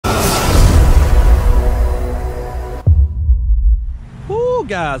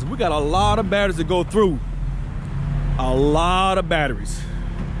guys, we got a lot of batteries to go through. A lot of batteries.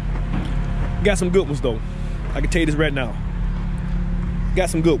 Got some good ones though. I can tell you this right now. Got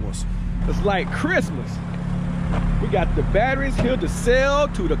some good ones. It's like Christmas. We got the batteries here to sell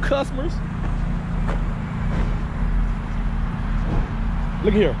to the customers.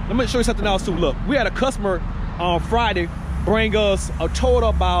 Look here, let me show you something else too. Look, we had a customer on Friday bring us a total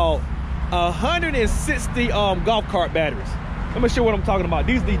about 160 golf cart batteries. Let me show you what I'm talking about.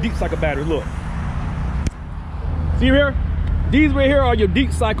 These are the deep cycle batteries, look. See here? These right here are your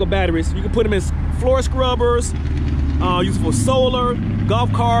deep cycle batteries. You can put them in floor scrubbers, used for solar,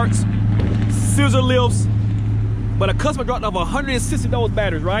 golf carts, scissor lifts. But a customer dropped off 160 of those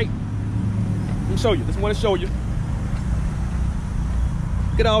batteries, right? Let me show you, just want to show you.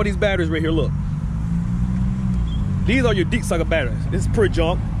 Look at all these batteries right here, look. These are your deep cycle batteries. This is pretty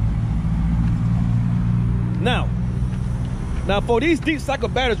junk. Now for these deep cycle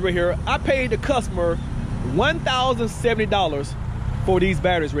batteries right here, I paid the customer $1,070 for these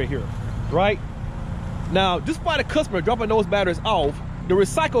batteries right here, right? Now, just by the customer dropping those batteries off, the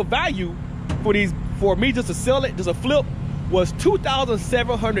recycle value for these, for me just to sell it, just a flip, was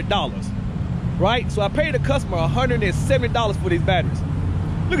 $2,700, right? So I paid the customer $170 for these batteries.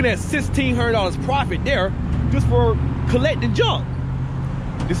 Look at that $1,600 profit there just for collecting junk.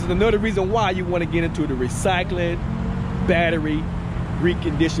 This is another reason why you want to get into the recycling, battery,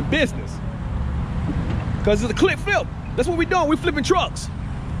 reconditioned business. Because it's a click flip. That's what we're doing. We're flipping trucks.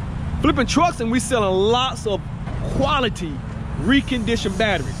 Flipping trucks, and we're selling lots of quality reconditioned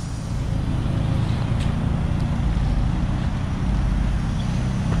batteries.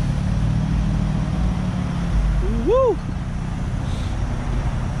 Woo!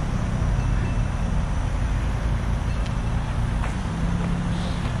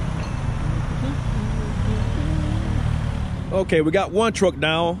 Okay, we got one truck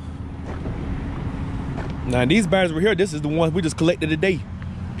down. Now these batteries right here, this is the ones we just collected today.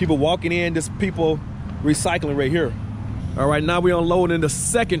 People walking in, just people recycling right here. All right, now we're unloading the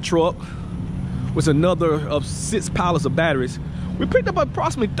second truck with another of 6 pallets of batteries. We picked up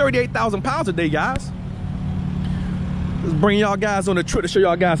approximately 38,000 pounds today, guys. Let's bring y'all guys on the trip to show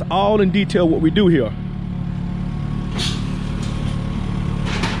y'all guys all in detail what we do here.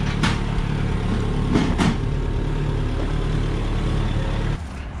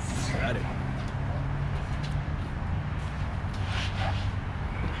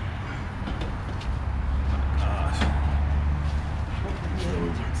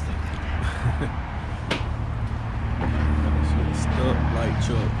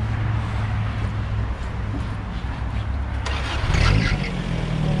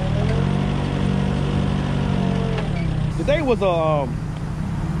 Today was a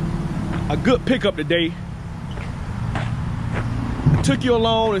good pickup today. I took you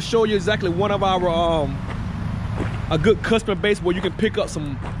along and show you exactly one of our a good customer base where you can pick up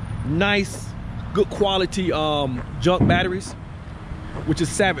some nice, good quality junk batteries, which is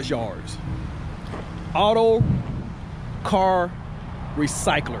Savage Yards. Auto car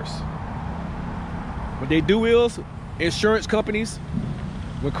recyclers. What they do is, insurance companies,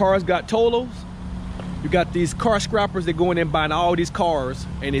 when cars got totaled, you got these car scrappers that go in and buying all these cars,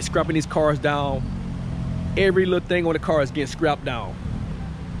 and they're scrapping these cars down. Every little thing on the car is getting scrapped down.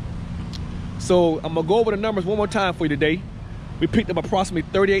 So I'm gonna go over the numbers one more time for you today. We picked up approximately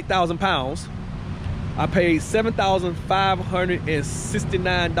 38,000 pounds. I paid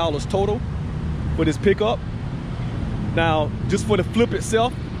 $7,569 total for this pickup. Now, just for the flip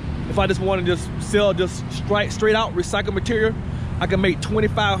itself, if I just want to just sell just straight out recycled material, I can make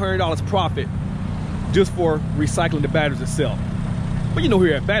 $2,500 profit just for recycling the batteries itself. But you know,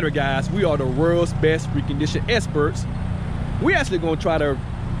 here at Battery Guys, we are the world's best recondition experts. We're actually going to try to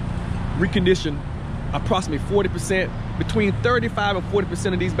recondition approximately 40%, between 35 and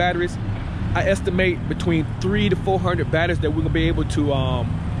 40% of these batteries. I estimate between 300 to 400 batteries that we're going to be able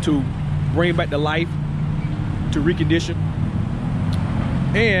to bring back to life, to recondition.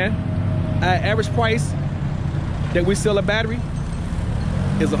 And our average price that we sell a battery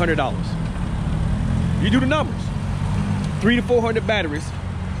is $100. You do the numbers. 300 to 400 batteries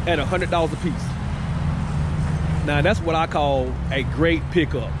at $100 a piece. Now that's what I call a great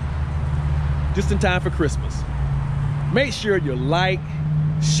pickup. Just in time for Christmas. Make sure you like,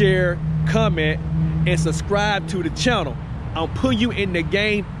 share, comment, and subscribe to the channel. I'm putting you in the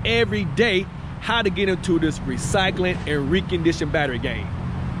game every day how to get into this recycling and reconditioned battery game.